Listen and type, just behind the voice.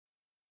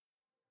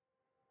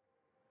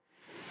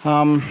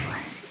Um,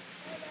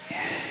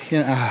 you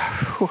know,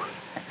 whew.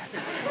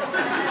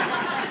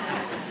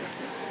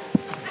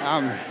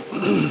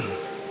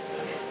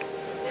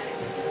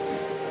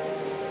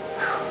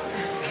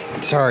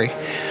 Sorry.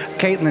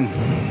 Kaitlyn,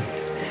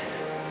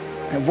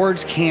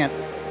 words can't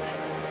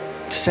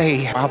say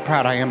how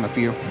proud I am of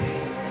you.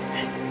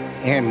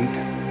 And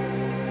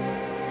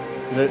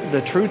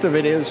the truth of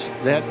it is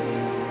that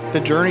the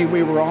journey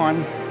we were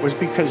on was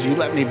because you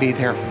let me be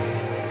there.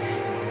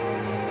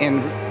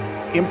 And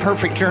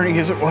imperfect journey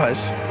as it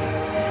was,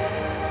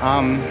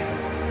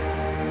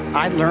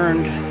 I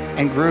learned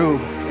and grew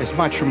as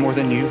much or more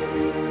than you.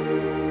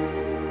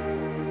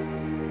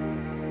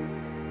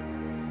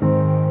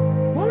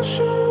 Wash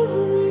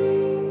over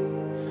me,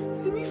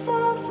 let me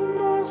fall from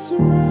my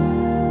surroundings.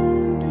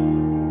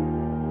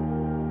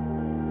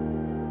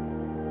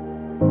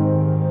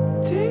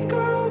 Take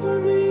over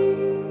me,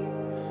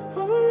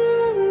 over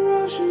every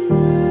rushing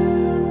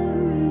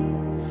memory,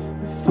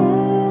 if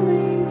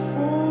only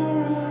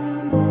for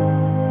a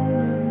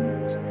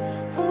moment.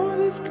 Oh,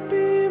 this could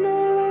be my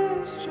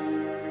last chance.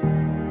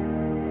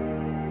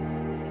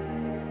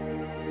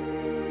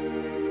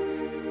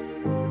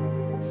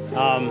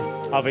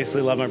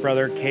 Obviously love my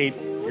brother. Kate,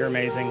 you're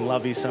amazing.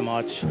 Love you so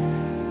much.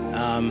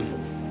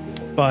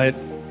 But,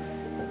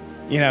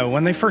 you know,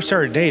 when they first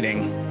started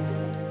dating,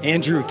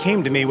 Andrew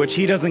came to me, which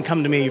he doesn't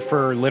come to me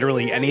for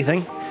literally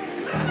anything.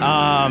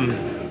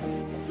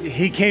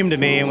 He came to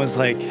me and was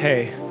like,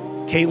 hey,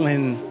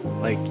 Kaitlyn,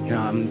 like, you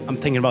know, I'm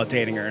thinking about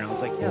dating her. And I was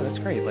like, yeah, that's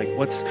great. Like,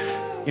 what's,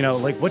 you know,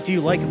 like, what do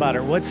you like about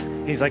her?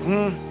 He's like,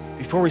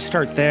 before we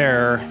start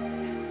there,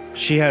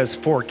 she has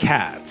 4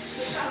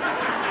 cats.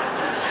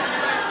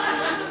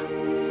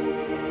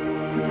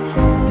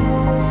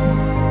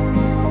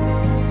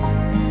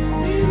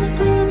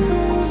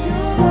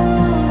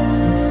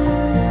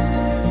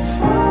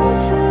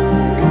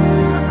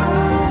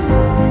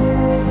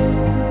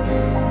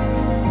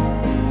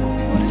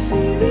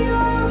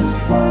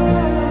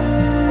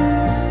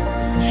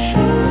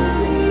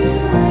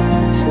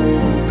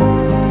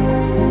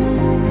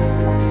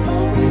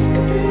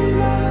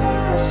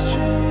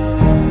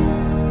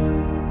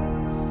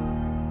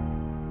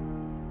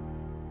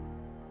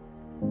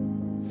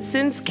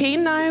 Since Kate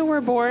and I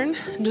were born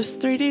just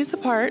 3 days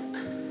apart,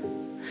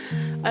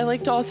 I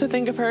like to also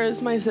think of her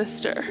as my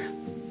sister.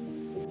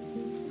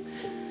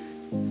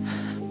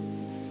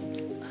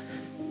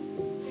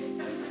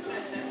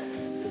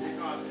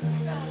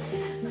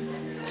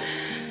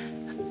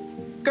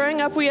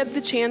 Growing up, we had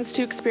the chance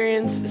to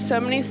experience so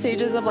many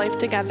stages of life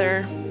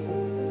together.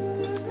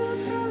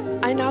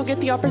 I now get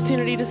the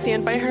opportunity to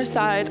stand by her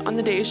side on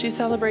the day she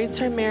celebrates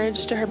her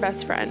marriage to her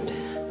best friend.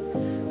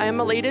 I am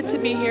elated to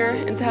be here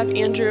and to have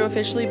Andrew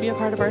officially be a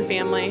part of our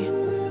family.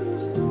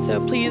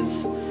 So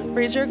please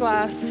raise your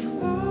glass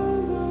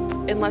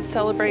and let's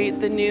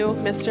celebrate the new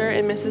Mr.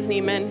 and Mrs.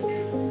 Neiman.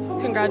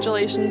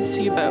 Congratulations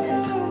to you both.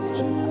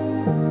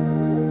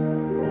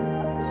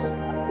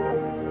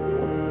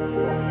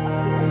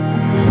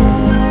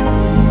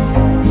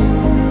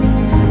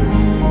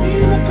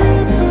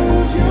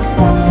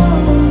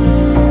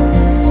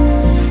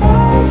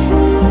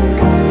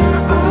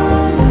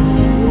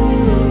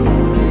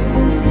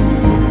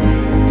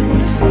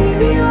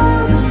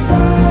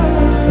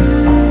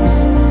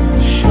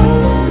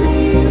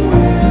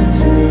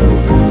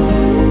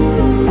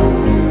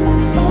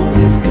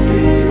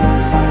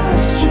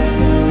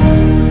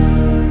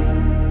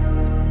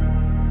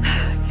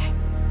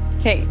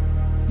 Kate,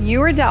 you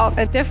were dealt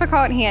a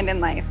difficult hand in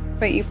life,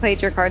 but you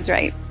played your cards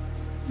right.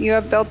 You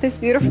have built this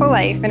beautiful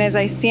life, and as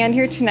I stand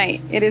here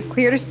tonight, it is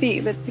clear to see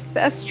that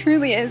success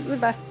truly is the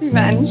best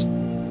revenge.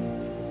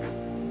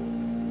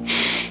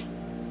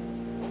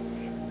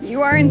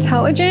 You are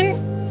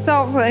intelligent,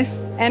 selfless,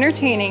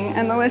 entertaining,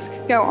 and the list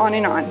could go on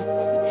and on.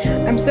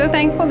 I'm so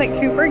thankful that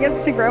Cooper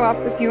gets to grow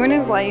up with you in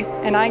his life,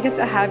 and I get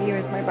to have you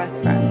as my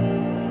best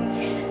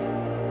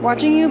friend.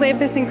 Watching you live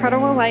this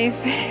incredible life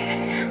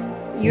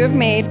you have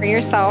made for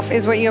yourself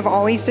is what you have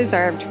always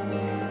deserved.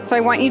 So I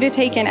want you to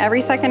take in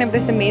every second of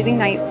this amazing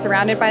night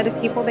surrounded by the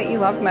people that you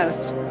love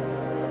most.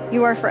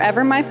 You are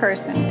forever my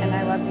person, and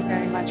I love you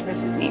very much,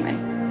 Mrs.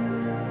 Neiman.